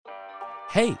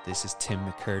Hey, this is Tim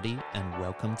McCurdy, and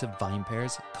welcome to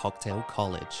VinePair's Cocktail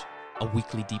College, a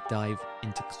weekly deep dive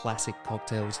into classic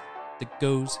cocktails that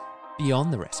goes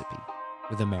beyond the recipe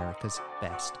with America's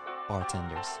best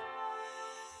bartenders.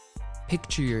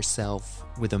 Picture yourself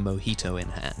with a mojito in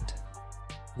hand.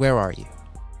 Where are you?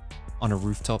 On a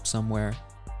rooftop somewhere?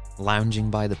 Lounging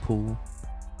by the pool?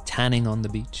 Tanning on the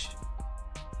beach?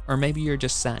 Or maybe you're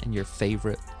just sat in your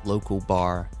favorite local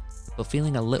bar, but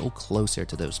feeling a little closer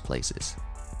to those places,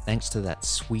 thanks to that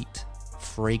sweet,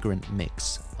 fragrant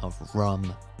mix of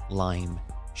rum, lime,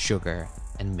 sugar,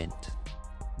 and mint.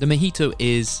 The mojito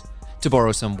is, to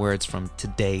borrow some words from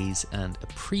today's and a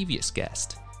previous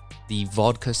guest, the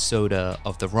vodka soda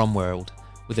of the rum world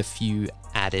with a few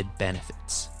added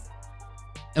benefits.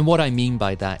 And what I mean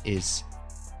by that is,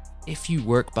 if you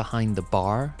work behind the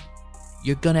bar,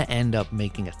 you're gonna end up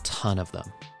making a ton of them.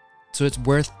 So it's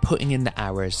worth putting in the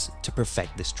hours to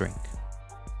perfect this drink.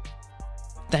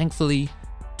 Thankfully,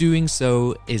 doing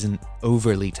so isn't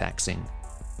overly taxing,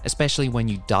 especially when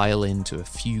you dial into a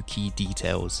few key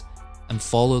details and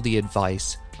follow the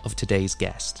advice of today's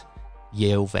guest,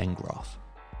 Yael Van Groff.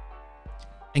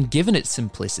 And given its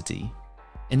simplicity,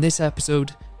 in this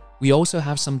episode, we also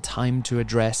have some time to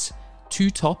address two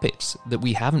topics that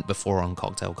we haven't before on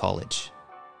Cocktail College.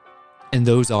 And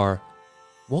those are,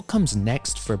 what comes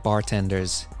next for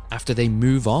bartenders after they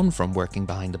move on from working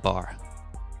behind the bar?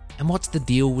 And what's the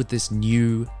deal with this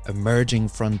new emerging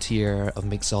frontier of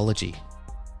mixology,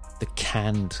 the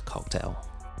canned cocktail?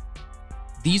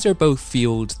 These are both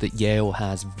fields that Yael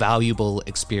has valuable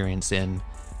experience in,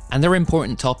 and they're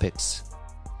important topics.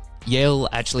 Yael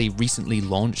actually recently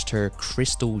launched her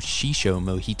Crystal Shisho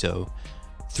Mojito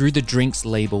through the drinks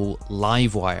label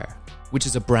Livewire, which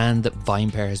is a brand that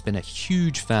VinePair has been a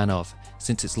huge fan of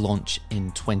since its launch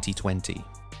in 2020.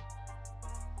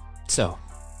 So,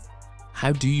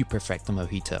 how do you perfect the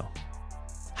mojito?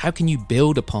 How can you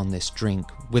build upon this drink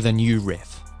with a new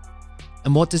riff?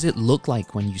 And what does it look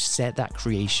like when you set that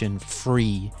creation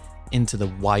free into the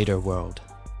wider world?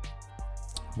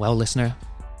 Well, listener,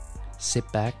 sit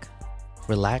back,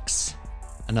 relax,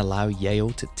 and allow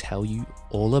Yael to tell you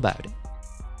all about it.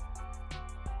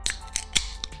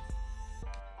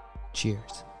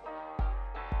 Cheers.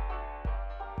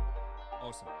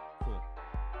 Awesome. Cool.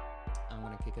 I'm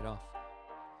going to kick it off.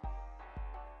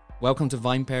 Welcome to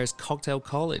VinePair's Cocktail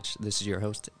College. This is your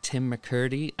host, Tim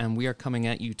McCurdy, and we are coming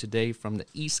at you today from the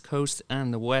East Coast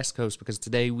and the West Coast because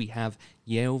today we have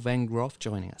Yael Van Groff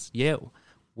joining us. Yael,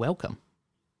 welcome.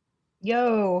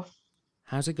 Yo.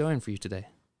 How's it going for you today?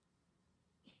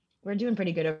 We're doing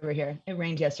pretty good over here. It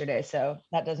rained yesterday, so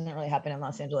that doesn't really happen in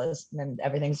Los Angeles, and then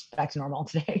everything's back to normal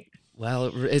today.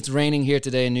 Well, it's raining here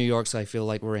today in New York, so I feel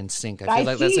like we're in sync. I feel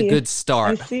like that's a good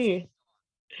start. I see.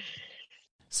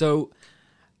 So,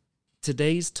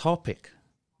 today's topic,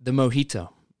 the mojito.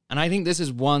 And I think this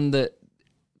is one that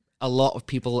a lot of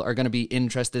people are going to be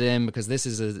interested in because this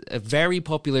is a very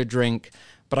popular drink.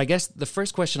 But I guess the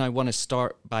first question I want to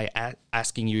start by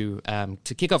asking you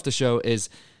to kick off the show is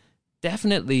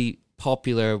definitely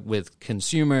popular with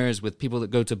consumers, with people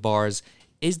that go to bars.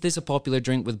 Is this a popular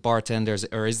drink with bartenders,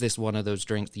 or is this one of those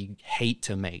drinks that you hate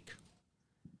to make?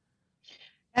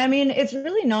 I mean, it's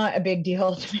really not a big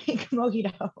deal to make a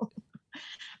mojito.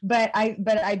 But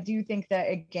I do think that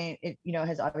it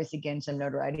has obviously gained some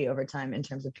notoriety over time in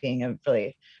terms of being a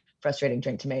really frustrating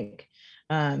drink to make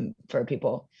for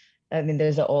people. I mean,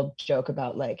 there's an old joke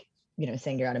about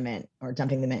saying you're out of mint or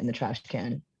dumping the mint in the trash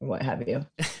can or what have you.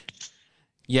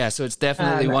 Yeah, so it's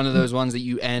definitely one of those ones that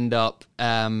you end up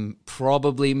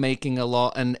probably making a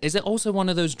lot. And is it also one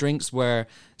of those drinks where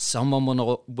someone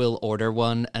will order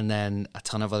one and then a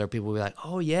ton of other people will be like,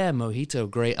 oh yeah, mojito,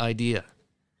 great idea?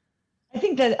 I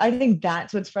think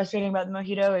that's what's frustrating about the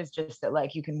mojito is just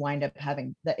that you can wind up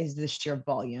having that is the sheer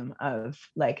volume of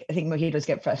I think mojitos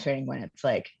get frustrating when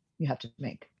it's you have to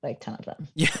make 10 of them.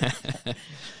 Yeah.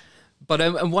 But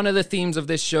and one of the themes of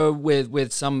this show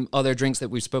with some other drinks that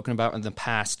we've spoken about in the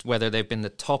past, whether they've been the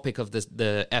topic of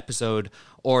the episode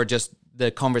or just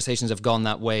the conversations have gone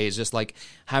that way, is just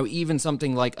how even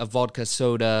something like a vodka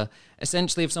soda,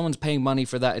 essentially if someone's paying money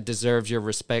for that, it deserves your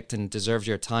respect and deserves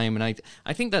your time. And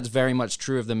I think that's very much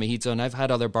true of the mojito. And I've had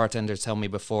other bartenders tell me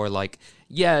before,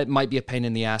 yeah, it might be a pain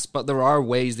in the ass, but there are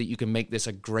ways that you can make this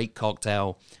a great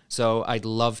cocktail. So I'd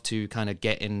love to kind of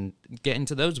get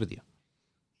into those with you.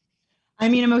 I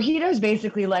mean, a mojito is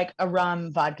basically like a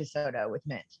rum vodka soda with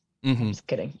mint. Mm-hmm. I'm just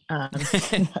kidding.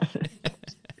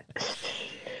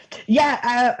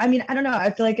 Yeah, I mean, I don't know.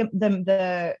 I feel like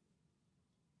the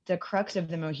crux of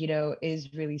the mojito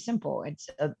is really simple. It's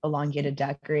a elongated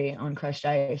daiquiri on crushed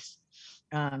ice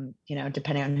you know,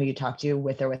 depending on who you talk to,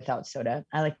 with or without soda.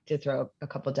 I like to throw a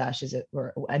couple dashes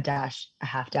or a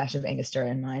half dash of Angostura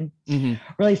in mine. Mm-hmm.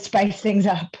 Really spice things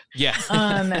up. Yeah.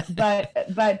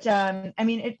 but I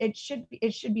mean, it should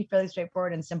be fairly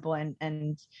straightforward and simple,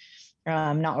 and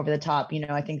not over the top. You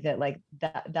know, I think that like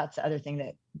that's the other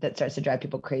thing that starts to drive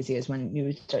people crazy, is when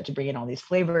you start to bring in all these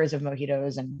flavors of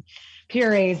mojitos and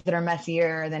purees that are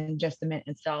messier than just the mint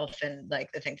itself, and like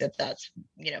I think that's,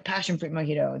 you know, passion fruit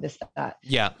mojito, this, that.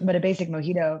 Yeah. But a basic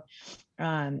mojito,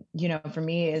 you know, for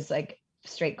me is like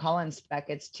straight Collins spec.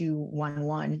 It's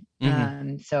 2-1-1.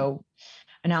 Mm-hmm. So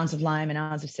an ounce of lime, an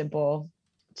ounce of simple,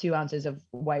 2 ounces of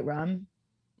white rum.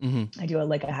 Mm-hmm. I do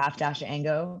like a half dash of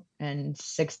Ango and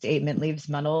 6 to 8 mint leaves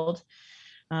muddled.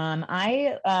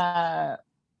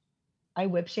 I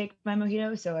whip shake my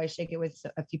mojito, so I shake it with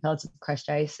a few pellets of crushed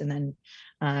ice, and then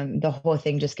the whole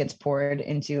thing just gets poured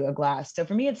into a glass. So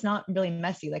for me, it's not really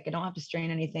messy. Like I don't have to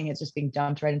strain anything; it's just being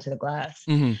dumped right into the glass.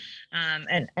 Mm-hmm.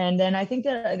 And then I think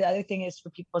that the other thing is for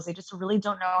people is they just really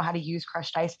don't know how to use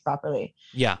crushed ice properly.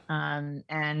 Yeah.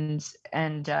 And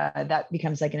that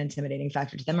becomes like an intimidating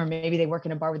factor to them, or maybe they work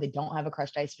in a bar where they don't have a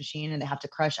crushed ice machine and they have to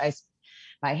crush ice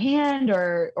by hand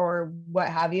or what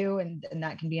have you, and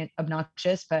that can be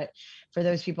obnoxious. But for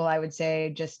those people, I would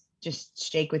say just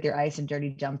shake with your ice and dirty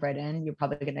dump right in. You're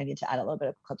probably going to need to add a little bit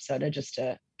of club soda just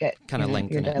to get kind of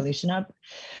lengthen your dilution up.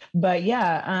 But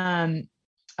yeah,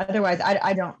 otherwise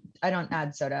I don't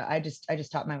add soda. I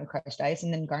just top mine with crushed ice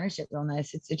and then garnish it real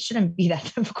nice. It shouldn't be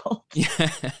that difficult.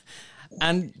 Yeah.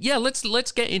 And yeah,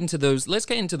 let's get into those. Let's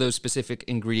get into those specific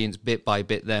ingredients bit by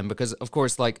bit then, because of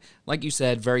course, like you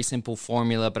said, very simple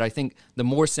formula. But I think the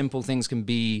more simple things can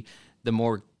be, the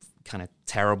more kind of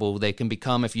terrible they can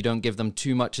become if you don't give them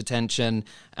too much attention.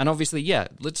 And obviously, yeah,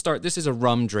 let's start. This is a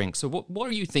rum drink. So what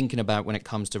are you thinking about when it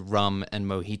comes to rum and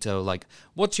mojito? Like,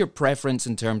 what's your preference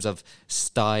in terms of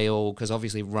style? Because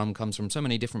obviously rum comes from so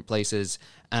many different places,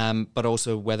 but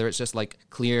also whether it's just like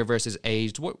clear versus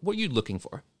aged. What are you looking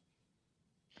for?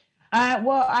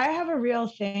 Well, I have a real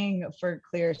thing for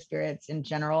clear spirits in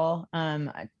general.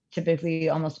 Typically,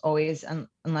 almost always,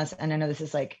 unless, and I know this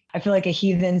is like, I feel like a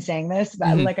heathen saying this,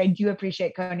 but like I do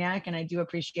appreciate cognac and I do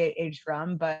appreciate aged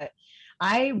rum, but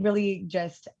I really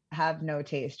just have no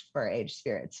taste for aged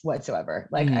spirits whatsoever.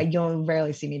 Like you'll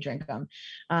rarely see me drink them.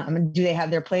 Do they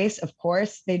have their place? Of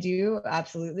course they do.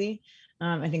 Absolutely.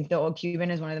 I think the Old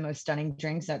Cuban is one of the most stunning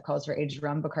drinks that calls for aged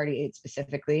rum, Bacardi 8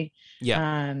 specifically.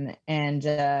 Yeah. And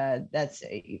that's,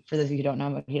 for those of you who don't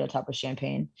know, mojito topped with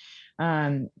champagne.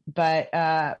 But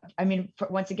I mean,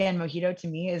 once again, mojito to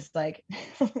me is like,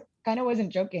 kind of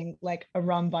wasn't joking, like a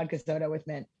rum vodka soda with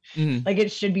mint. Like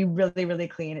it should be really, really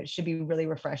clean. It should be really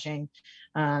refreshing.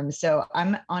 So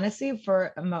I'm honestly,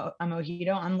 for a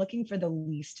mojito, I'm looking for the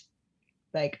least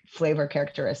like flavor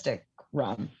characteristic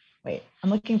rum. Wait, I'm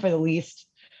looking for the least,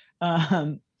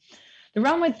 the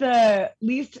rum with the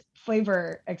least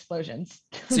flavor explosions.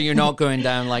 So you're not going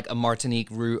down like a Martinique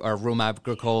route or Rhum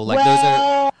Agricole, like well, those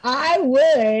are. I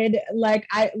would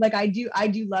I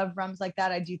do love rums like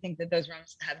that. I do think that those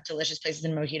rums have delicious places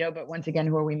in mojito. But once again,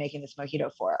 who are we making this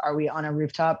mojito for? Are we on a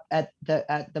rooftop at the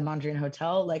Mondrian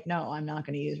Hotel? Like, no, I'm not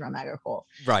going to use Rhum Agricole.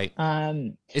 Right.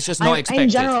 It's just not expected. In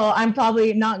general, I'm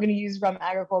probably not going to use Rhum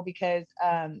Agricole because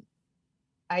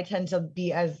I tend to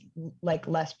be as like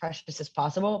less precious as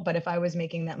possible. But if I was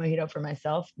making that mojito for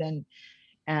myself, then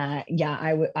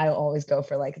yeah, I'll always go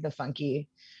for like the funky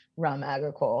Rhum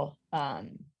Agricole,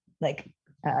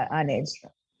 unaged.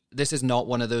 This is not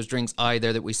one of those drinks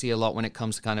either that we see a lot when it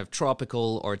comes to kind of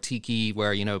tropical or tiki,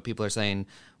 where, you know, people are saying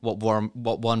what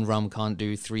one rum can't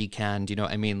do, 3 can. Do you know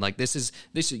what I mean? Like this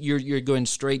you're going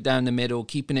straight down the middle,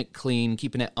 keeping it clean,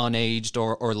 keeping it unaged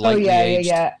or lightly aged.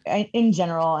 Yeah. In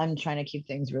general, I'm trying to keep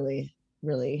things really,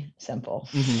 really simple.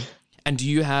 And do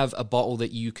you have a bottle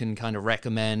that you can kind of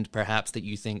recommend, perhaps, that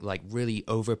you think like really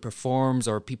overperforms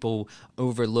or people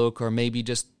overlook or maybe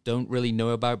just don't really know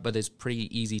about, but is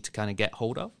pretty easy to kind of get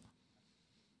hold of?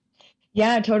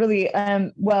 Yeah, totally.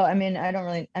 Well, I mean,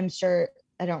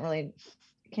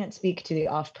 can't speak to the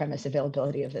off-premise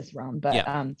availability of this rum,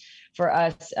 but for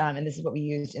us, and this is what we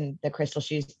used in the Crystal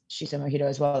Shiso Mojito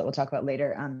as well, that we'll talk about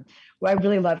later. Well, I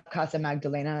really love Casa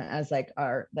Magdalena as like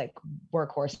our like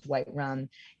workhorse white rum.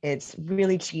 It's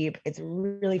really cheap. It's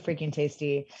really freaking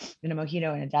tasty. In a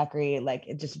mojito and a daiquiri, like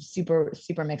it's just super,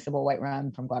 super mixable white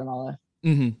rum from Guatemala.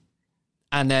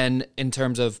 And then in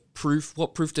terms of proof,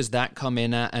 what proof does that come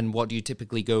in at and what do you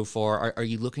typically go for? Are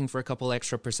you looking for a couple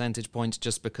extra percentage points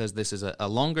just because this is a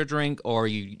longer drink, or are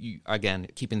you again,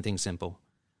 keeping things simple?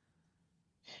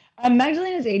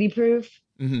 Magdalena is 80 proof.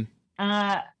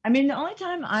 I mean, the only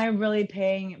time I'm really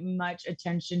paying much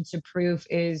attention to proof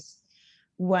is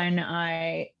when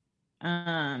I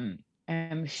am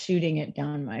shooting it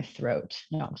down my throat.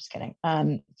 No, I'm just kidding.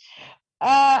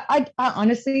 I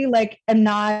honestly like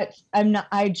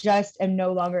I just am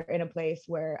no longer in a place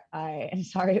where I am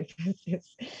sorry if this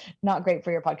is not great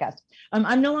for your podcast.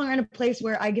 I'm no longer in a place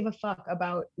where I give a fuck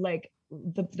about like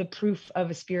the proof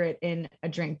of a spirit in a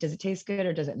drink. Does it taste good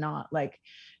or does it not? Like,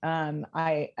 I'm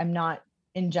not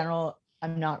in general,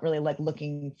 I'm not really like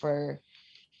looking for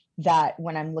that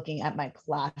when I'm looking at my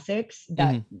classics.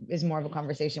 That is more of a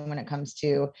conversation when it comes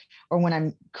to, or when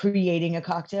I'm creating a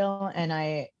cocktail and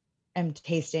I am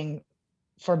tasting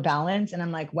for balance and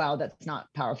I'm like, wow, that's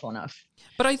not powerful enough.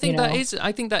 But I think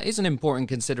I think that is an important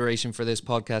consideration for this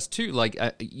podcast too. Like,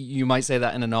 you might say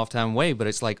that in an off-town way, but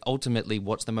it's like, ultimately,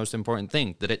 what's the most important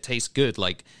thing? That it tastes good.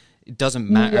 Like, it doesn't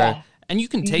matter. And you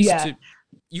can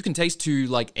taste two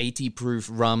like 80 proof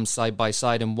rums side by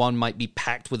side, and one might be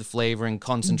packed with flavor and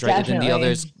concentrated, and the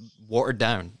other's watered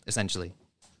down, essentially.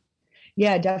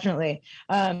 Yeah, definitely.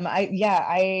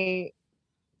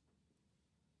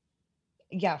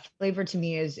 Flavor to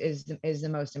me is the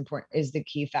most important, is the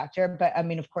key factor. But I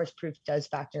mean, of course, proof does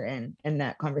factor in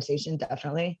that conversation,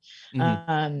 definitely.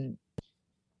 But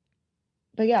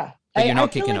yeah, but you're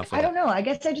not kicking off. I don't know. I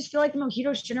guess I just feel like the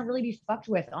mojito shouldn't really be fucked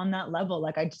with on that level.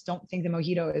 Like, I just don't think the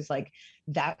mojito is like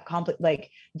that complex,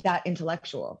 like that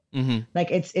intellectual.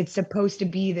 Like, it's supposed to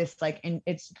be this like, and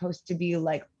it's supposed to be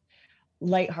like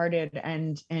lighthearted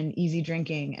and easy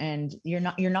drinking, and you're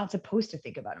not supposed to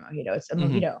think about a mojito. It's a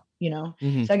mojito, you know.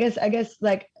 So I guess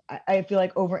like I feel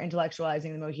like over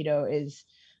intellectualizing the mojito is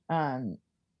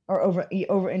or over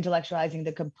intellectualizing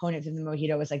the components of the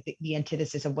mojito is like the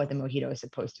antithesis of what the mojito is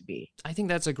supposed to be. I think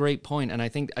that's a great point, and I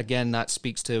think again that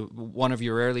speaks to one of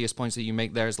your earliest points that you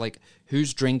make there, is like,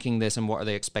 who's drinking this and what are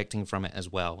they expecting from it as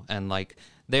well. And like,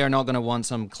 they are not going to want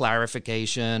some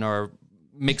clarification or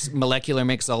molecular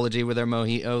mixology with their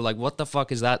mojito. Like, what the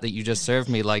fuck is that you just served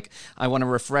me? Like, I want a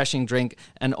refreshing drink,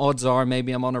 and odds are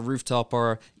maybe I'm on a rooftop,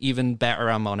 or even better,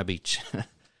 I'm on a beach.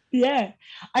 Yeah,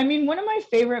 I mean, one of my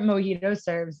favorite mojito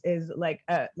serves is like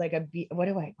a what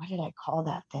did I call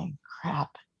that thing?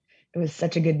 Crap, it was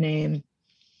such a good name.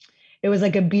 It was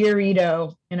like a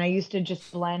beerito, and I used to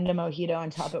just blend a mojito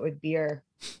and top it with beer.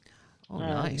 Oh,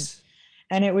 nice.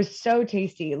 And it was so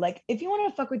tasty. Like, if you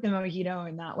want to fuck with the mojito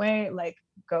in that way, like,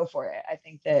 go for it. I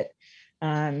think that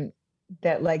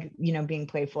that, like, you know, being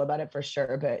playful about it for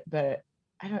sure, but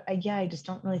I just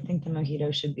don't really think the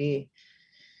mojito should be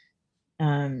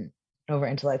over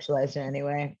intellectualized in any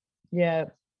way. Yeah.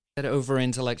 Over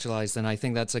intellectualized, and I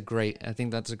think that's a great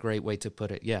way to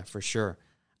put it. Yeah, for sure.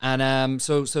 And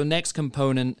so next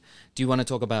component, do you want to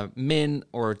talk about mint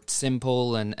or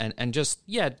simple, and just,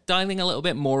 dialing a little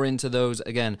bit more into those?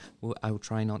 Again, I'll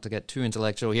try not to get too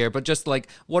intellectual here, but just like,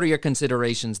 what are your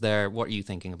considerations there? What are you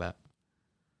thinking about?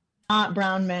 Not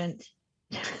brown mint.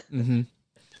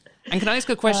 And can I ask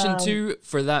a question too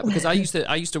for that? Because I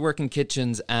used to work in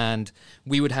kitchens, and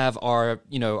we would have our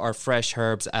fresh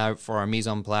herbs out for our mise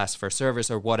en place for service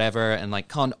or whatever, and like,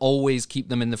 can't always keep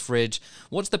them in the fridge.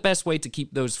 What's the best way to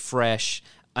keep those fresh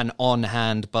and on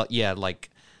hand? But yeah,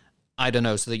 like, I don't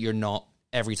know, so that you're not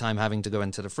every time having to go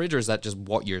into the fridge, or is that just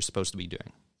what you're supposed to be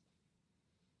doing?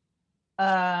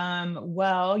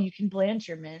 Well, you can blanch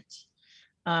your mint,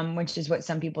 which is what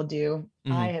some people do.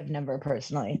 I have never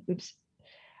personally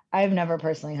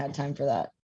had time for that.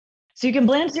 So you can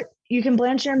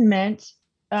blanch your mint.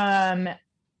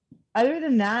 Other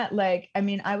than that, like, I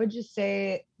mean, I would just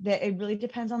say that it really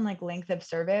depends on like length of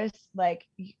service. Like,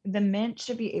 the mint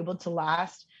should be able to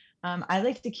last. I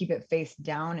like to keep it face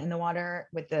down in the water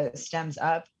with the stems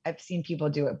up. I've seen people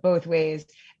do it both ways.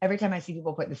 Every time I see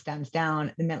people put the stems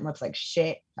down, the mint looks like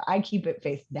shit. I keep it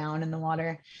face down in the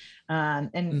water.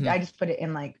 I just put it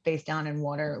in like face down in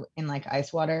water, in like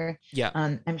ice water. Yeah.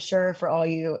 I'm sure for all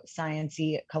you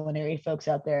sciencey culinary folks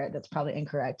out there, that's probably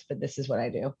incorrect, but this is what I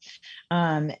do.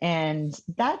 And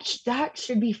that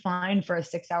should be fine for a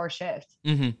 6-hour shift.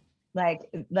 Like,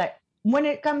 when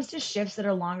it comes to shifts that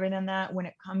are longer than that, when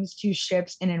it comes to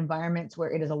shifts in environments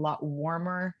where it is a lot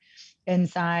warmer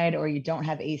inside, or you don't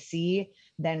have AC,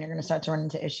 then you're going to start to run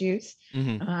into issues.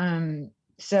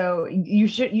 So you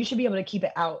should be able to keep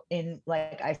it out in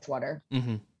like ice water.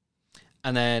 And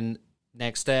then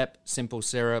next step, simple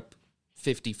syrup,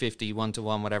 50-50,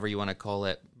 1-to-1, whatever you want to call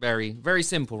it. Very, very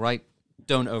simple, right?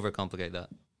 Don't overcomplicate that.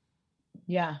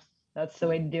 Yeah, that's the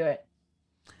way to do it.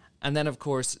 And then, of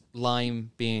course,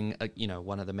 lime being,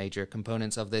 one of the major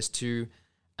components of this too.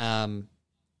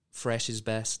 Fresh is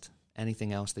best.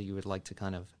 Anything else that you would like to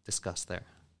kind of discuss there?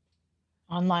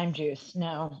 On lime juice.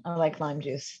 No, I like lime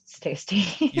juice. It's tasty.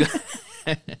 Yeah.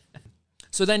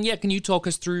 So then, yeah, can you talk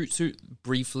us through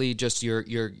briefly just your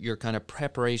kind of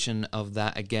preparation of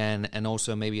that again, and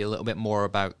also maybe a little bit more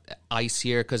about ice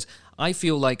here? Because I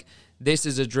feel like this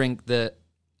is a drink that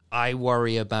I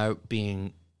worry about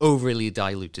being overly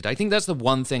diluted. I think that's the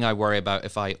one thing I worry about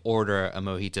if I order a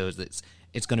mojito, is that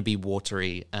it's going to be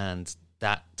watery, and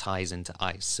that ties into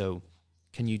ice. So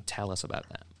can you tell us about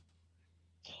that?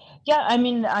 Yeah, I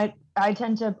mean, I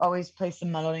tend to always place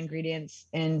some muddled ingredients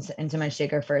into my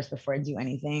shaker first before I do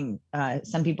anything.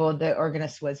 Some people that are going to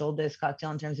swizzle this cocktail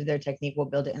in terms of their technique will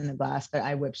build it in the glass, but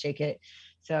I whip shake it.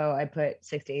 So I put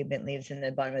 6 to 8 mint leaves in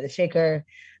the bottom of the shaker.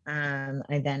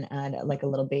 I then add like a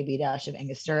little baby dash of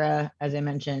Angostura, as I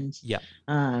mentioned. Yeah.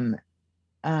 An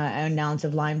ounce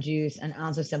of lime juice, an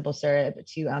ounce of simple syrup,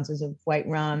 2 ounces of white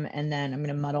rum, and then I'm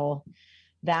going to muddle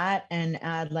that and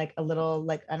add like a little,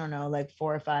 like, I don't know, like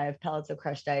 4 or 5 pellets of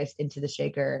crushed ice into the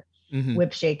shaker,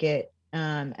 whip shake it,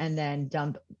 and then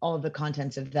dump all of the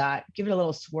contents of that. Give it a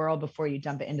little swirl before you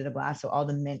dump it into the glass, so all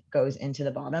the mint goes into the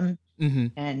bottom.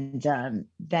 And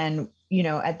then, you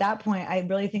know, at that point, I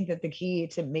really think that the key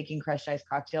to making crushed ice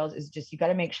cocktails is just, you got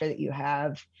to make sure that you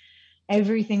have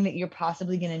everything that you're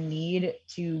possibly going to need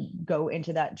to go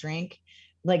into that drink,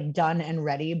 like done and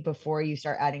ready before you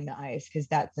start adding the ice, because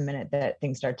that's the minute that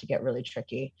things start to get really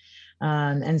tricky.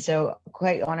 And so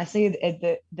quite honestly,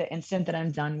 the instant that I'm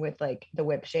done with like the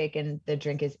whip shake and the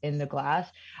drink is in the glass,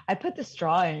 I put the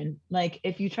straw in. Like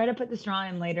if you try to put the straw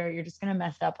in later, you're just going to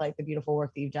mess up like the beautiful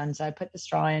work that you've done. So I put the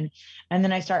straw in, and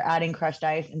then I start adding crushed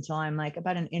ice until I'm like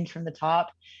about an inch from the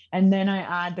top. And then I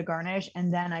add the garnish,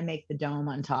 and then I make the dome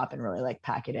on top and really like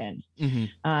pack it in.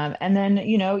 And then,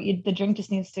 you know, the drink just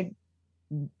needs to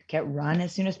get run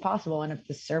as soon as possible. And if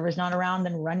the server's not around,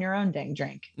 then run your own dang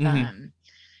drink.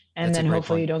 And then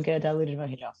hopefully you don't get a diluted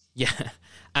mojito. Yeah.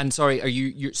 And sorry,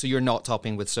 so you're not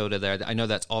topping with soda there? I know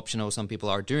that's optional. Some people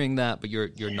are doing that, but you're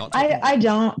not. I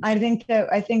don't. I think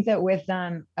that with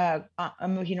a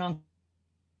mojito on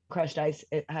crushed ice,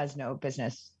 it has no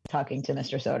business talking to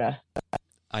Mr. Soda.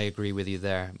 I agree with you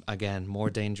there. Again, more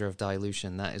danger of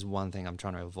dilution. That is one thing I'm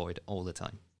trying to avoid all the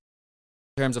time.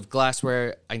 In terms of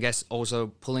glassware, I guess also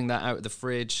pulling that out of the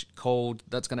fridge cold,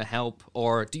 that's going to help.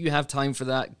 Or do you have time for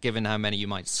that, given how many you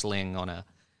might sling on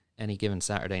any given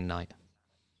Saturday night?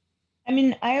 I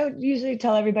mean, I usually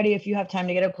tell everybody, if you have time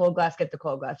to get a cold glass, get the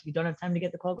cold glass. If you don't have time to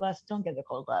get the cold glass, don't get the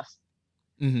cold glass.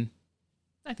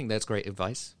 I think that's great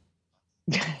advice.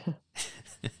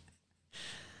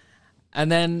 And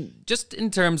then just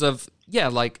in terms of,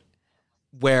 like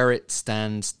where it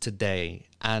stands today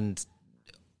and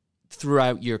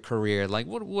throughout your career, like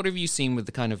what have you seen with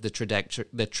the kind of the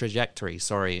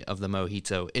trajectory of the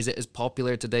mojito? Is it as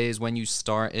popular today as when you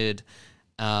started?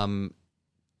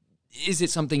 Is it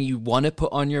something you want to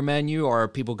put on your menu, or are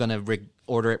people going to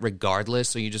order it regardless,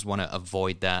 so you just want to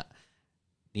avoid that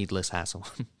needless hassle?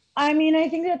 I mean, I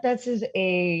think that this is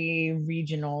a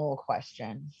regional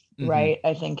question, right?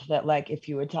 I think that like if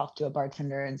you would talk to a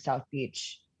bartender in South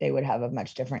Beach, they would have a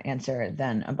much different answer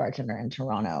than a bartender in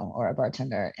Toronto or a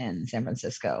bartender in San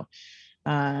Francisco.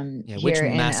 Which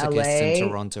masochists in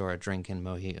Toronto are drinking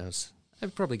mojitos?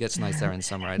 It probably gets nice there in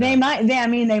summer. They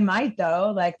might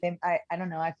though. Like I don't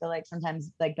know. I feel like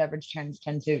sometimes like beverage trends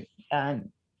tend to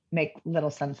make little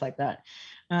sense like that.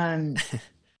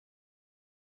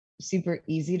 Super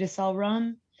easy to sell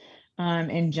rum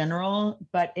in general,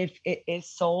 but if it is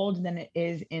sold, then it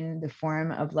is in the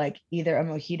form of like either a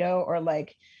mojito, or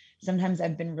like sometimes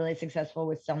I've been really successful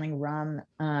with selling rum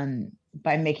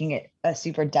by making it a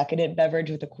super decadent beverage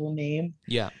with a cool name.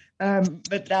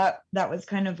 But that was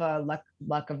kind of a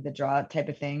luck of the draw type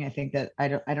of thing. I think that I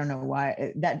don't know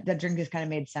why that drink has kind of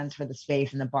made sense for the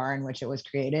space and the bar in which it was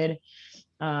created.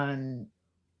 And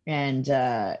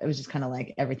it was just kind of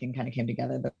like everything kind of came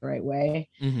together the right way.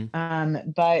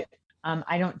 But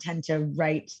I don't tend to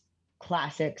write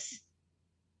classics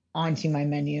onto my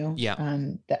menu.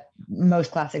 That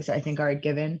most classics I think are a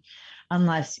given,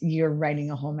 unless you're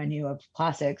writing a whole menu of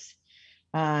classics.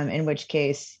 In which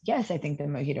case, yes, I think the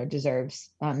mojito deserves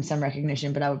some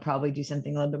recognition, but I would probably do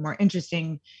something a little bit more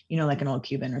interesting, like an old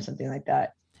Cuban or something like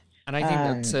that. And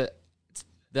I think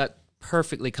that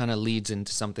perfectly kind of leads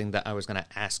into something that I was going to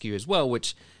ask you as well,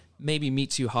 which maybe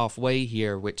meets you halfway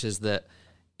here, which is that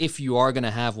if you are going to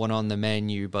have one on the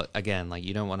menu, but again, like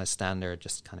you don't want a standard,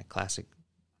 just kind of classic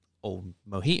old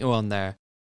mojito on there,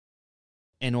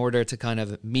 in order to kind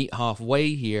of meet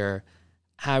halfway here,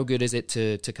 how good is it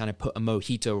to kind of put a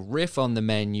mojito riff on the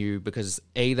menu? Because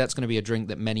that's going to be a drink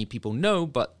that many people know,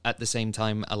 but at the same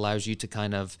time allows you to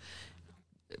kind of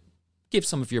give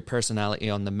some of your personality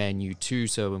on the menu too.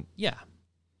 So yeah.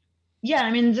 Yeah,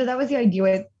 I mean, so that was the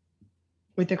idea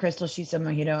with the Crystal Shiso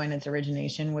Mojito, and its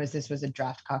origination was this was a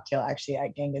draft cocktail actually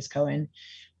at Genghis Cohen,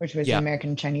 which was the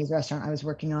American Chinese restaurant I was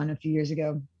working on a few years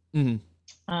ago.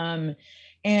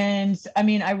 And I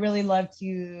mean, I really love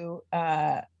to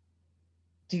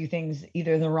do things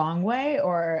either the wrong way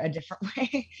or a different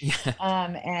way.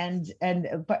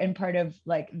 And part of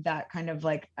like that kind of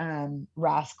like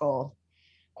rascal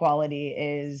quality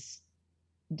is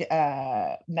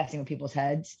messing with people's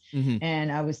heads.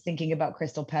 And I was thinking about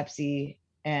Crystal Pepsi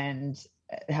and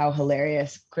how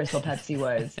hilarious Crystal Pepsi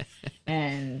was.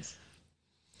 And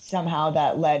somehow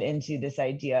that led into this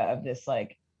idea of this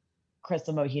like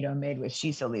Crystal Mojito made with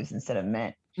shiso leaves instead of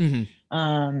mint.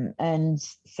 And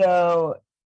so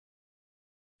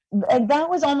and that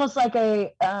was almost like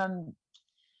a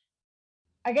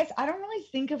I guess I don't really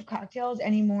think of cocktails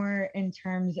anymore in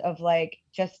terms of like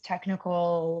just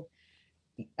technical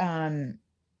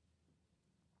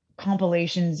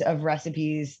compilations of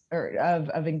recipes or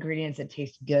of ingredients that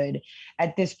taste good.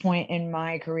 At this point in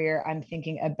my career, I'm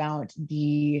thinking about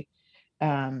the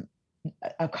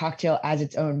a cocktail as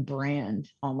its own brand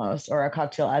almost, or a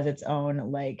cocktail as its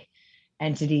own like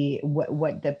entity,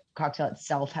 what the cocktail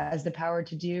itself has the power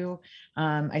to do.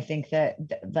 I think that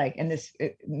like, and this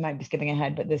might be skipping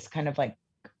ahead, but this kind of like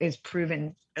is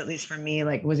proven, at least for me,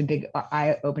 like was a big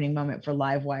eye-opening moment for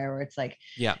Livewire, where it's like,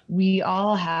 we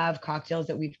all have cocktails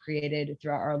that we've created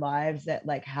throughout our lives that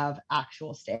like have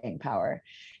actual staying power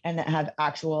and that have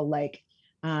actual like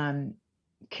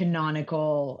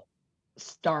canonical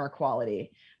star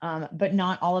quality. But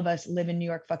not all of us live in New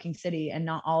York fucking city, and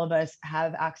not all of us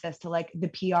have access to like the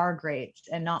PR greats,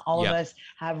 and not all of us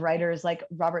have writers like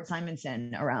Robert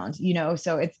Simonson around, you know?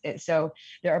 So it's so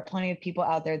there are plenty of people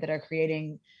out there that are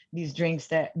creating these drinks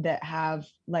that have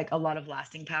like a lot of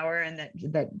lasting power and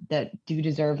that do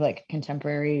deserve like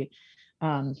contemporary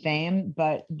fame,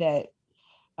 but that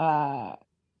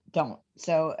don't.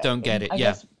 So don't get it. I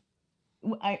guess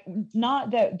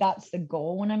not that that's the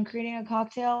goal when I'm creating a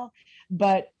cocktail,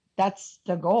 but that's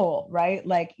the goal, right?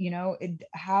 Like, you know,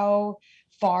 how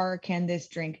far can this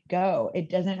drink go? It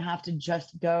doesn't have to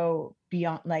just go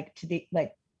beyond like to the,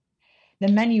 like the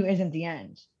menu isn't the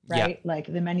end, right?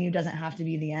 Like the menu doesn't have to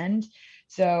be the end.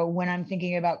 So when I'm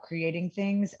thinking about creating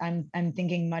things, I'm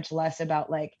thinking much less about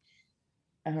like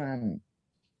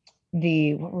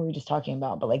the, what were we just talking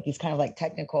about, but like these kind of like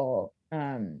technical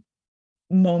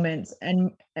moments,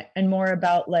 and more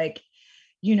about like,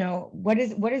 you know, what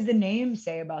does the name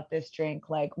say about this drink?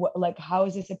 Like what, like how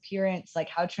is this appearance, like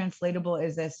how translatable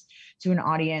is this to an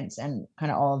audience, and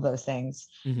kind of all of those things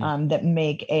that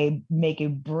make a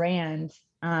brand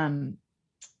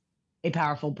a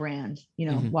powerful brand. You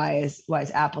know, why is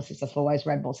Apple successful? Why is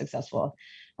Red Bull successful?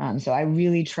 So I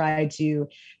really try to,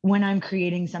 when I'm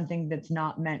creating something that's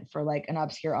not meant for like an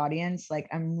obscure audience, like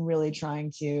I'm really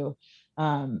trying to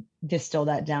distill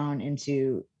that down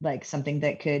into like something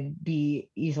that could be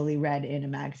easily read in a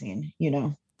magazine, you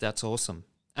know? That's awesome.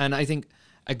 And I think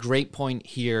a great point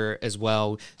here as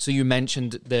well. So you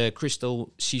mentioned the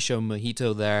Crystal Shiso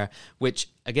Mojito there, which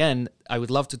again, I would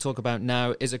love to talk about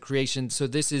now, is a creation. So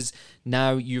this is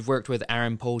now you've worked with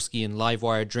Aaron Polsky and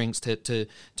Livewire Drinks to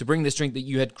bring this drink that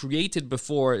you had created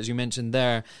before, as you mentioned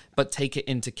there, but take it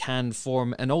into canned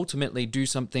form and ultimately do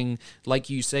something like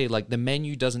you say, like the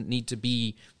menu doesn't need to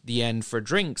be the end for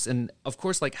drinks. And of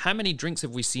course, like how many drinks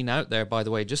have we seen out there, by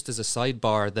the way, just as a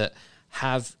sidebar, that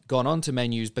have gone onto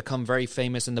menus, become very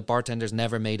famous, and the bartenders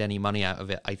never made any money out of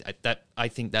it. I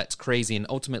think that's crazy. And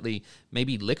ultimately,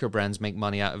 maybe liquor brands make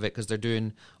money out of it because they're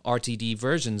doing RTD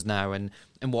versions now. And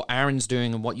what Aaron's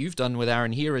doing and what you've done with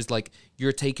Aaron here is like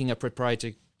you're taking a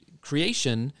proprietary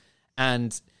creation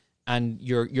and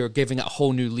you're giving it a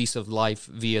whole new lease of life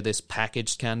via this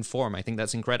packaged canned form. I think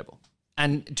that's incredible.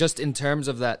 And just in terms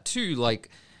of that too, like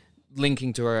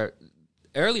linking to our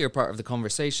earlier part of the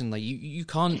conversation, like you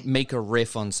can't make a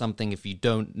riff on something if you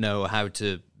don't know how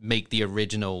to make the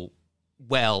original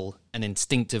well and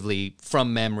instinctively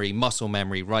from memory, muscle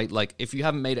memory, right? Like if you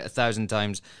haven't made it 1,000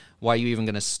 times, why are you even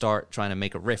going to start trying to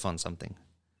make a riff on something?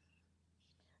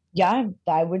 Yeah,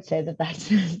 I would say that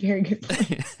that's a very good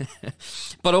point.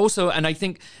 But also, and I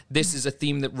think this is a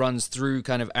theme that runs through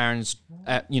kind of Aaron's,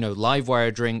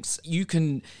 Livewire Drinks. You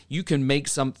can make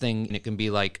something, and it can be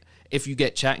like, if you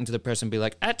get chatting to the person, be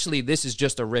like, actually, this is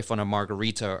just a riff on a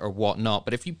margarita or whatnot.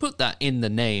 But if you put that in the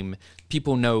name,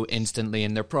 people know instantly,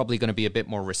 and they're probably going to be a bit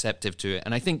more receptive to it.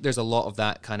 And I think there's a lot of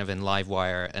that kind of in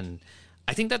Livewire, and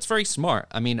I think that's very smart.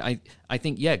 I mean, I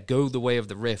think, go the way of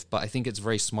the riff, but I think it's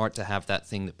very smart to have that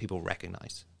thing that people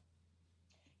recognize.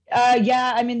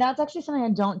 Yeah, I mean that's actually something I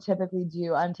don't typically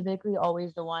do. I'm typically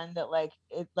always the one that like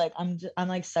it like I'm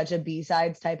like such a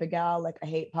B-sides type of gal. Like I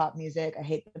hate pop music, I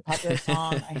hate the popular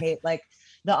song, I hate like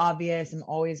the obvious. I'm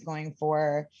always going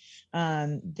for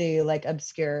the like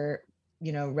obscure,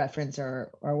 reference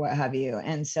or what have you.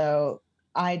 And so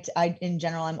I in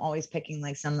general I'm always picking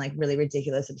like some like really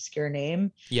ridiculous obscure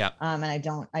name. Yeah. And I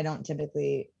don't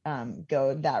typically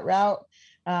go that route.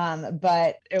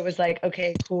 But it was like,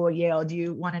 okay, cool, Yale, do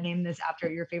you want to name this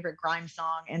after your favorite grime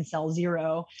song and sell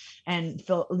zero and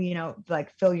fill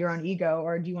your own ego,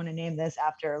 or do you want to name this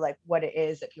after like what it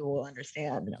is that people will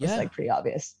understand? And it was like pretty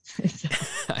obvious. So.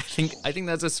 I think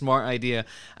that's a smart idea.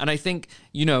 And I think,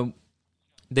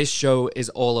 this show is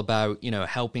all about,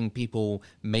 helping people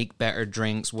make better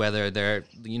drinks, whether they're,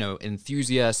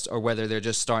 enthusiasts or whether they're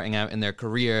just starting out in their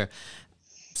career.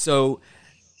 So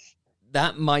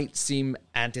that might seem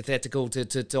antithetical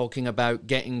to talking about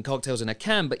getting cocktails in a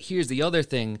can, but here's the other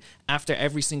thing. After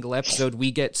every single episode,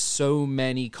 we get so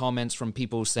many comments from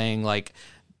people saying, like,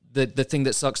 the thing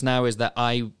that sucks now is that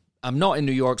I'm not in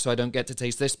New York, so I don't get to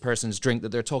taste this person's drink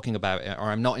that they're talking about,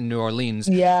 or I'm not in New Orleans.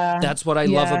 Yeah. That's what I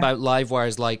love about Livewire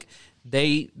is, like,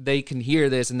 they can hear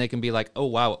this and they can be like, oh,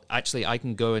 wow, actually, I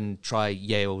can go and try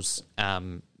Yale's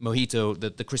mojito,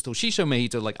 the Crystal Shisha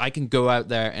mojito. Like, I can go out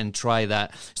there and try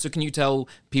that. So can you tell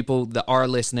people that are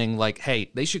listening, like,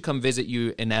 hey, they should come visit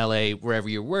you in LA, wherever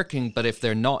you're working, but if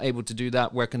they're not able to do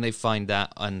that, where can they find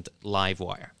that on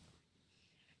Livewire?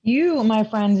 You, my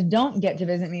friends, don't get to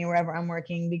visit me wherever I'm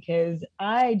working because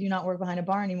I do not work behind a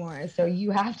bar anymore. So you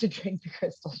have to drink the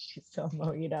Crystal Shisha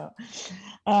mojito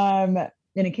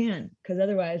in a can, because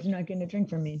otherwise you're not getting a drink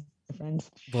from me, my friends.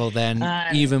 Well, then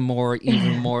even more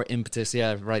impetus,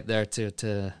 right there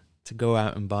to go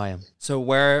out and buy them. So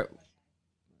where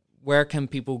can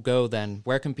people go then?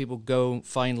 Where can people go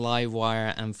find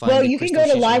Livewire and find? Well, you can go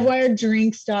to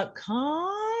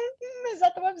livewiredrinks.com. Is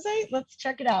that the website? Let's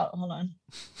check it out. Hold on.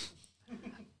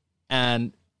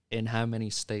 And in how many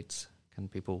states can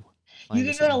people find?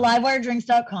 You can go to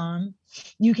livewiredrinks.com.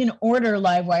 You can order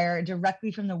Livewire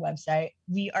directly from the website.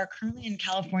 We are currently in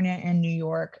California and New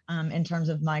York in terms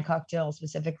of my cocktail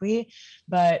specifically,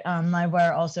 but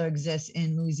Livewire also exists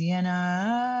in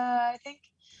Louisiana, I think,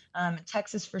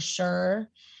 Texas for sure.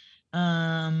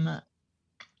 And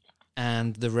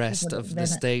the rest of the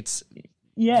states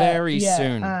very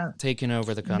soon taking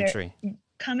over the country.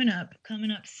 Coming up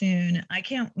soon.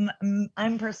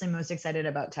 I'm personally most excited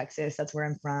about Texas. That's where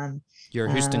I'm from. You're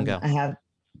a Houston gal.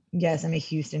 Yes, I'm a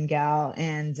Houston gal,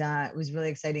 and it was really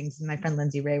exciting. My friend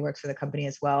Lindsay Ray works for the company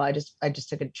as well. I just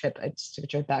took a trip.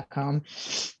 Back home,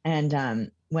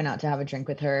 and went out to have a drink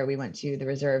with her. We went to the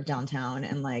Reserve downtown,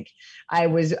 and like I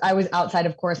was outside,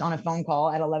 of course, on a phone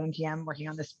call at 11 p.m. working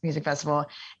on this music festival,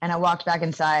 and I walked back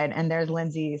inside, and there's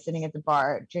Lindsay sitting at the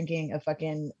bar drinking a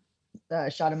fucking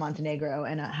shot of Montenegro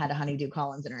and had a Honeydew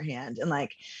Collins in her hand. And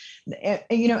like,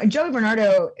 Joey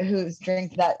Bernardo, whose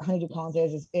drink that Honeydew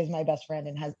Collins is my best friend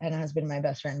and has been my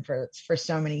best friend for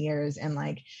so many years. And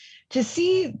like, to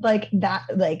see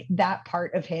that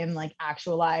part of him like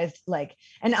actualized, like,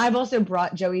 and I've also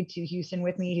brought Joey to Houston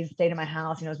with me. He's stayed at my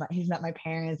house. He's met my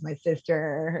parents, my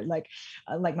sister, like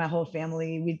my whole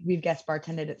family. We've guest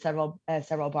bartended at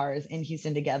several bars in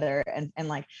Houston together, and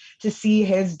like to see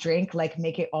his drink like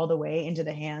make it all the way into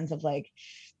the hands of like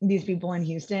these people in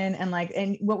Houston,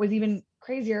 and what was even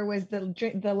crazier was the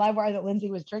Livewire that Lindsay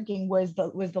was drinking was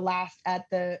the last at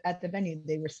the venue.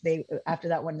 They after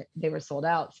that one they were sold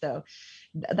out. So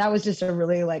that was just a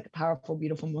really like powerful,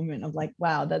 beautiful moment of like,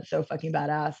 wow, that's so fucking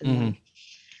badass. And like,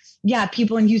 yeah,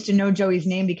 people in Houston know Joey's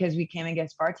name because we came and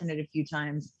guest bartended a few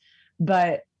times,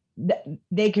 but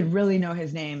they could really know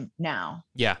his name now.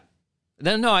 Yeah.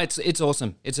 No, it's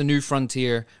awesome. It's a new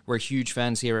frontier. We're huge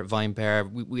fans here at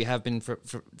VinePair. We have been for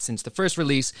since the first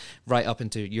release, right up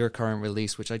into your current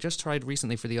release, which I just tried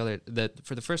recently for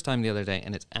the first time the other day,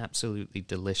 and it's absolutely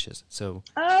delicious. So,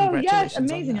 oh yes,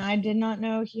 amazing! I did not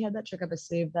know he had that trick up his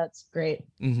sleeve. That's great.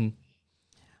 Mm-hmm.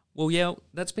 Well, yeah,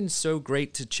 that's been so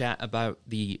great to chat about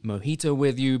the mojito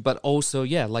with you, but also,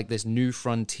 like this new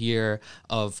frontier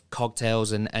of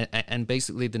cocktails and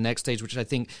basically the next stage, which I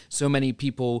think so many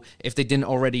people, if they didn't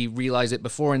already realize it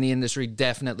before in the industry,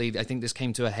 definitely, I think this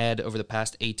came to a head over the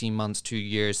past 18 months, 2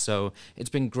 years. So it's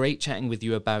been great chatting with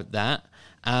you about that.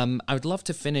 I would love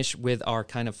to finish with our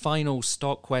kind of final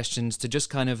stock questions to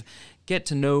just kind of get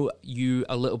to know you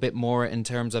a little bit more in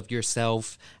terms of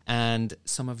yourself and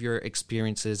some of your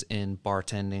experiences in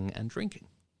bartending and drinking.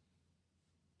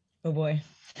 Oh boy.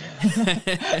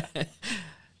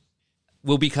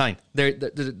 We'll be kind.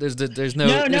 There's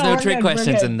no trick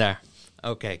questions in there.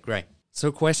 Okay, great.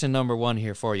 So question number one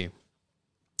here for you.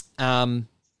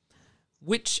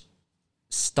 Which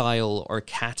style or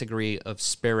category of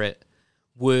spirit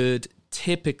would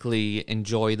typically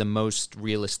enjoy the most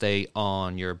real estate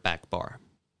on your back bar?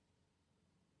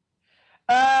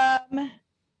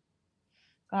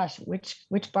 Gosh, which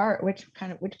bar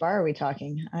are we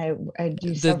talking? I do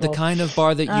The several. kind of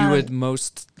bar that you would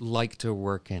most like to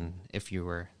work in if you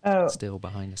were still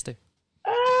behind the stick.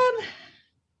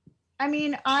 I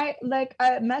mean, I like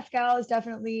mezcal is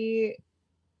definitely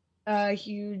a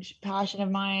huge passion of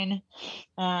mine.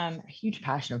 Huge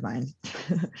passion of mine.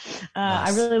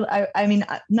 Nice. I mean,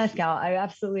 mezcal. I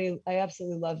absolutely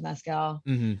love mezcal.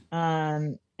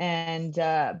 Mm-hmm.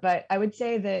 But I would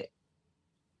say that,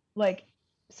 like,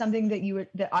 something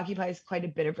that occupies quite a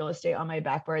bit of real estate on my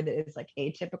back bar that is like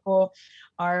atypical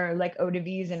are like eau de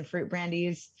vies and fruit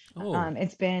brandies.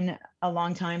 It's been a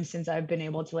long time since I've been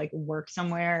able to like work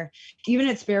somewhere, even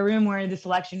at Spare Room, where the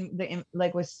selection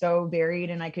was so varied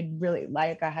and I could really,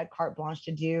 like, I had carte blanche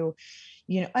to do,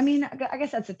 I mean, I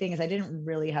guess that's the thing, is I didn't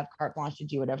really have carte blanche to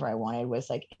do whatever I wanted. Was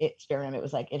like at Spare Room, it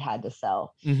was like it had to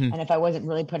sell. Mm-hmm. And if I wasn't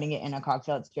really putting it in a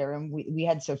cocktail at Spare Room, we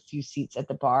had so few seats at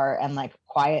the bar, and like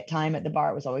quiet time at the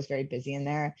bar, it was always very busy in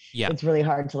there. Yeah, it's really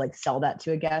hard to like sell that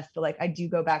to a guest. But like, I do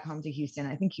go back home to Houston.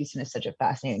 I think Houston is such a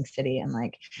fascinating city, and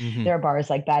like there are bars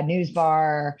like Bad News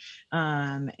Bar,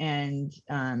 and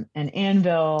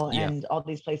Anvil, and all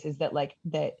these places that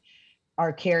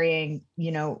are carrying,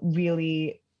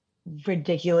 really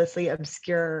ridiculously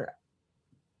obscure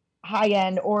high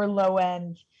end or low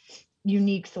end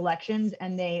unique selections,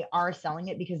 and they are selling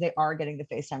it because they are getting the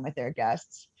face time with their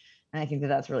guests, and I think that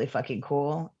that's really fucking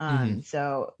cool.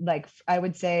 So like I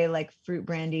would say like fruit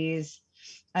brandies,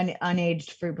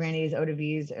 unaged fruit brandies, eau de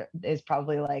vies is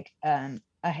probably like a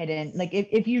hidden, like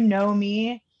if you know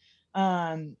me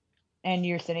and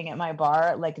you're sitting at my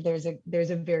bar, like there's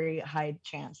a very high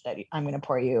chance that I'm going to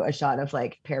pour you a shot of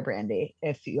like pear brandy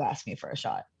if you ask me for a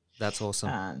shot. That's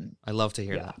awesome. I love to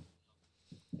hear that.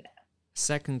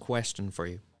 Second question for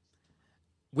you.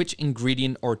 Which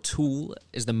ingredient or tool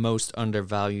is the most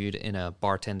undervalued in a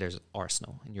bartender's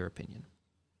arsenal, in your opinion?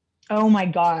 Oh my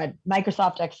God,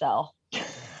 Microsoft Excel.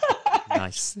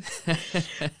 Nice.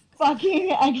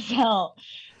 Fucking Excel.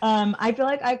 I feel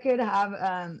like I could have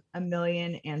a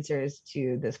million answers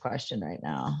to this question right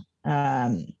now.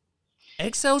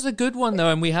 Excel's a good one though,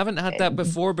 and we haven't had that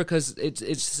before because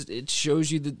it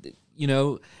shows you that,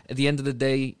 at the end of the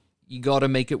day, you got to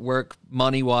make it work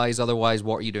money wise. Otherwise,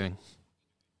 what are you doing?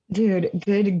 Dude,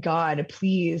 good God,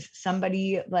 please,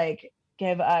 somebody like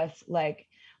give us like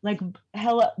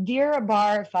hello, dear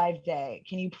Bar 5-Day,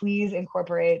 can you please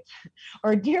incorporate,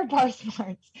 or dear Bar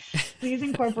Smarts, please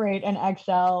incorporate an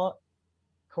Excel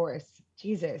course.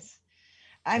 Jesus.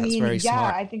 I That's mean, yeah,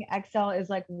 smart. I think Excel is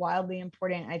like wildly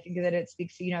important. I think that it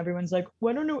speaks to, everyone's like,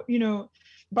 well, I don't know,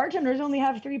 bartenders only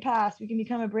have 3 paths. We can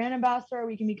become a brand ambassador, or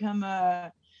we can become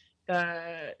a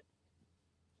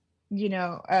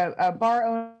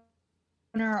bar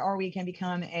owner, or we can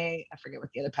become I forget what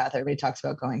the other path everybody talks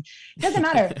about going. It doesn't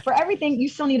matter. For everything, you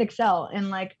still need Excel. And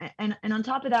like, and on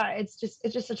top of that, it's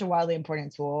just such a wildly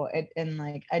important tool.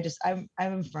 I'm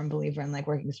a firm believer in like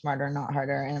working smarter, not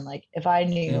harder. And like, if I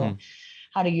knew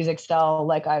how to use Excel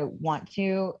like I want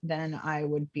to, then I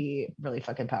would be really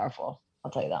fucking powerful.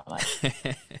 I'll tell you that much.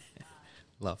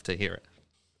 Love to hear it.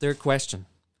 Third question.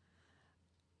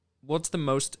 What's the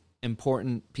most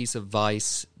important piece of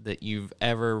advice that you've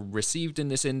ever received in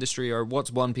this industry, or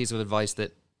what's one piece of advice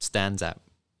that stands out?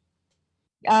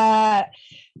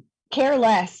 Care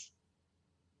less.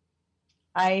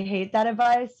 I hate that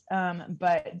advice,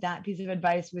 but that piece of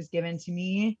advice was given to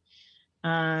me.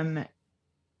 And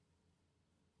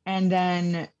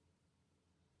then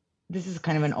this is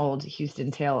kind of an old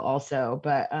Houston tale also,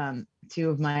 but 2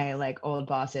 of my like old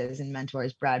bosses and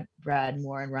mentors, Brad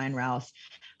Moore and Ryan Rouse,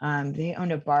 they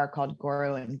owned a bar called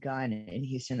Goro and Gun in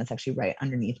Houston. That's actually right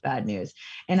underneath Bad News.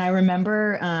 And I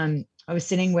remember I was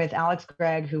sitting with Alex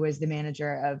Gregg, who was the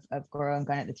manager of Goro and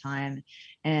Gun at the time.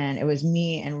 And it was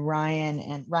me and Ryan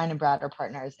and Brad are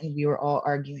partners. And we were all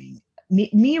arguing.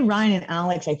 Me, Ryan, and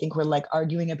Alex, I think, were like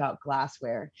arguing about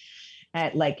glassware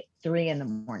at like 3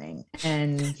 a.m.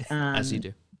 And as you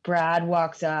do. Brad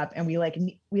walks up, and we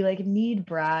need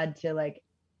Brad to like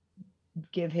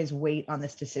give his weight on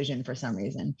this decision for some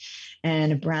reason.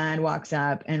 And Brad walks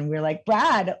up, and we're like,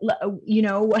 Brad, well,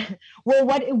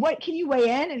 what can you weigh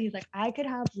in? And he's like, I could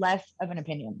have less of an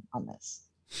opinion on this.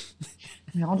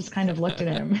 And we all just kind of looked at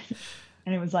him,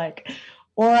 and it was like,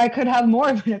 or I could have more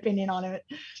of an opinion on it.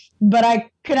 but I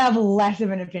could have less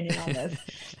of an opinion on this.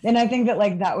 And I think that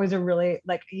like that was a really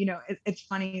like, it's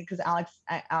funny because Alex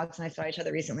and I saw each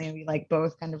other recently, and we like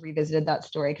both kind of revisited that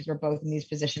story because we're both in these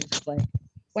positions of like,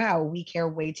 wow, we care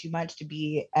way too much to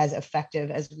be as effective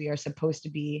as we are supposed to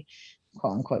be,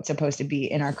 quote unquote, supposed to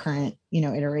be in our current,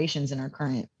 iterations in our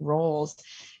current roles.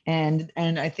 And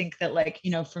I think that like,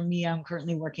 for me, I'm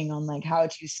currently working on like how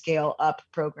to scale up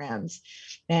programs,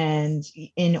 and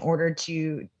in order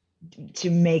to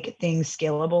make things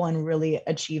scalable and really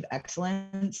achieve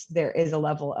excellence, there is a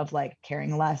level of like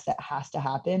caring less that has to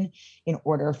happen in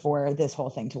order for this whole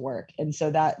thing to work. And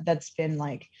so that's been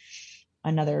like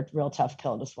another real tough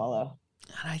pill to swallow.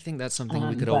 And I think that's something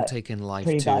we could all take in life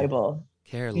pretty too. Valuable.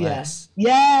 Care less.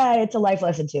 Yeah, it's a life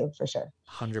lesson too, for sure.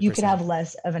 100%. You could have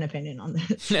less of an opinion on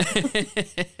this.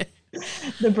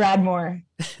 The Brad Moore.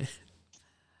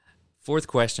 Fourth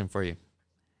question for you.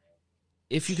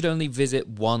 If you could only visit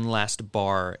one last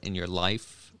bar in your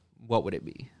life, what would it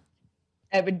be?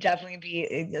 It would definitely be,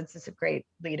 it's just a great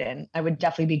lead in. I would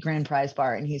definitely be Grand Prize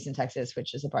Bar in Houston, Texas,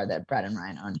 which is a bar that Brad and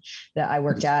Ryan own, that I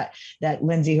worked at, that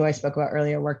Lindsay, who I spoke about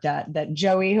earlier, worked at, that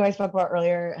Joey, who I spoke about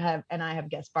earlier, and I have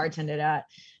guest bartended at.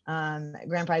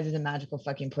 Grand Prize is a magical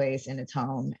fucking place in its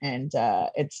home. And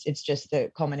it's just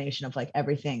the culmination of like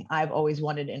everything I've always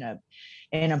wanted in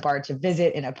a bar to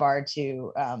visit, in a bar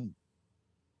to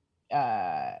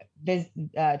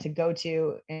go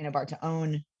to, in a bar to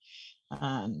own.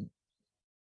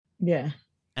 Yeah.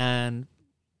 And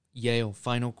Yael,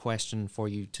 final question for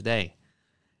you today.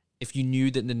 If you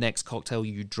knew that the next cocktail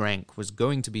you drank was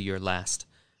going to be your last,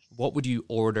 what would you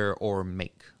order or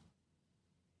make?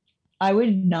 I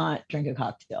would not drink a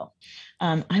cocktail.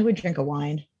 I would drink a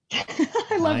wine.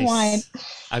 I love wine.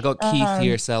 I got Keith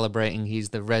here celebrating. He's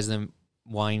the resident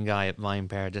wine guy at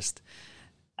VinePair, just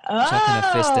chucking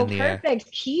a fist in the air.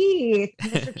 Perfect. Keith.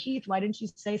 Mr. Keith, why didn't you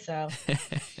say so?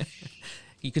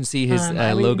 You can see his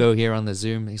logo here on the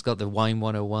Zoom. He's got the Wine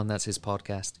 101. That's his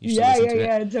podcast. You should listen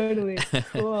to it. Totally.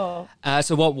 Cool.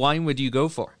 So what wine would you go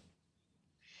for?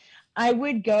 I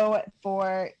would go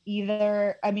for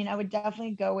I would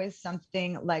definitely go with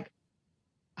something like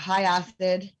high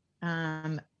acid,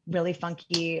 really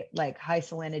funky, like high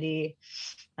salinity.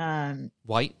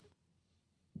 White?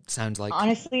 Sounds like.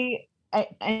 Honestly, I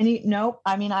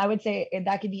would say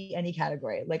that could be any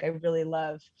category. Like I really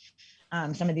love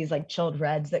some of these like chilled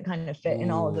reds that kind of fit in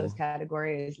all of those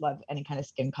categories. Love any kind of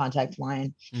skin contact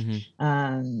wine.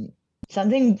 Mm-hmm.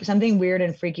 Something weird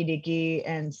and freaky deaky,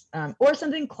 and or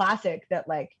something classic that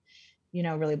like,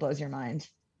 really blows your mind.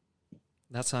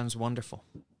 That sounds wonderful.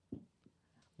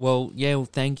 Well, Yael,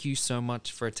 thank you so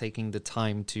much for taking the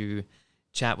time to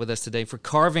chat with us today, for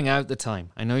carving out the time.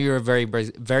 I know you're a very,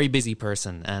 very busy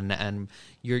person, and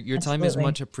your time is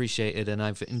much appreciated, and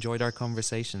I've enjoyed our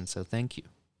conversation. So thank you.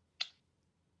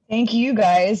 Thank you,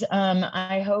 guys.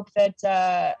 I hope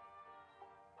that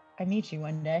I meet you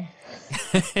one day.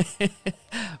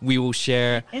 We will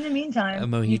share. In the meantime, a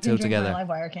mojito together. My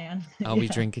Livewire can. I'll be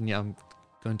drinking. Yeah, I'm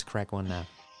going to crack one now.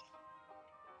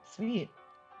 Sweet.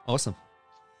 Awesome.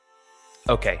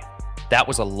 Okay, that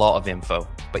was a lot of info,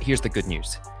 but here's the good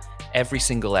news. Every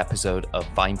single episode of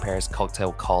VinePair's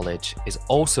Cocktail College is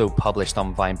also published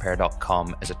on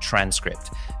vinepair.com as a transcript,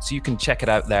 so you can check it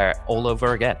out there all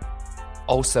over again.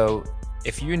 Also,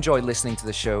 if you enjoy listening to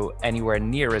the show anywhere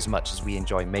near as much as we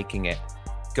enjoy making it,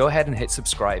 go ahead and hit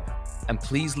subscribe, and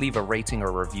please leave a rating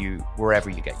or review wherever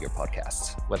you get your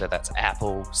podcasts, whether that's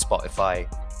Apple, Spotify,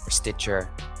 or Stitcher,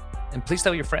 and please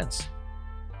tell your friends.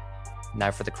 Now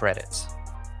for the credits.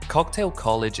 Cocktail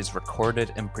College is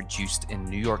recorded and produced in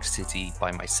New York City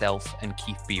by myself and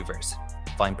Keith Beavers,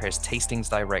 VinePair's tastings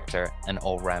director and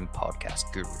all-round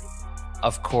podcast guru.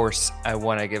 Of course, I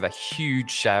want to give a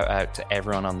huge shout out to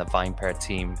everyone on the VinePair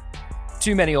team.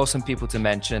 Too many awesome people to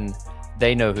mention,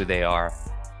 they know who they are,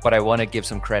 but I want to give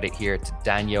some credit here to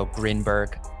Danielle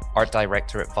Grinberg, art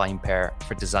director at VinePair,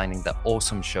 for designing the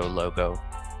awesome show logo.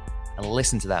 And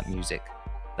listen to that music.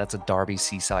 That's a Darby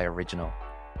Seaside original.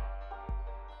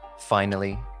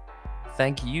 Finally,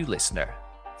 thank you, listener,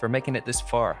 for making it this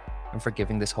far and for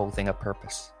giving this whole thing a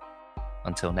purpose.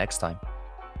 Until next time.